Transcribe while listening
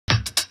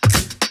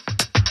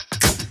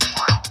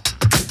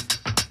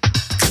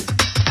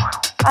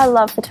I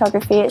love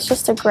photography. It's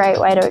just a great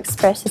way to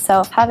express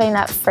yourself, having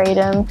that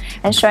freedom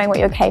and showing what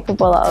you're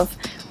capable of.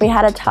 We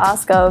had a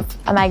task of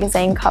a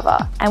magazine cover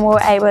and we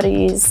were able to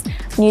use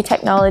new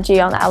technology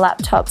on our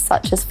laptops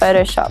such as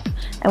Photoshop,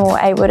 and we were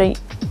able to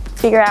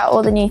figure out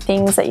all the new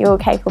things that you were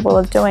capable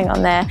of doing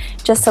on there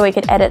just so we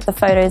could edit the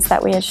photos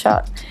that we had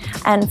shot.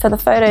 And for the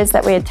photos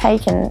that we had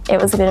taken,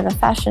 it was a bit of a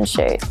fashion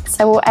shoot.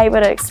 So we were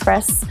able to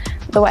express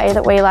the way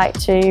that we like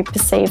to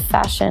perceive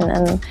fashion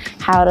and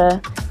how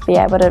to be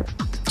able to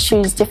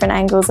choose different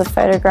angles of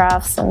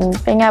photographs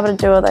and being able to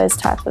do all those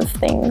type of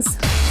things.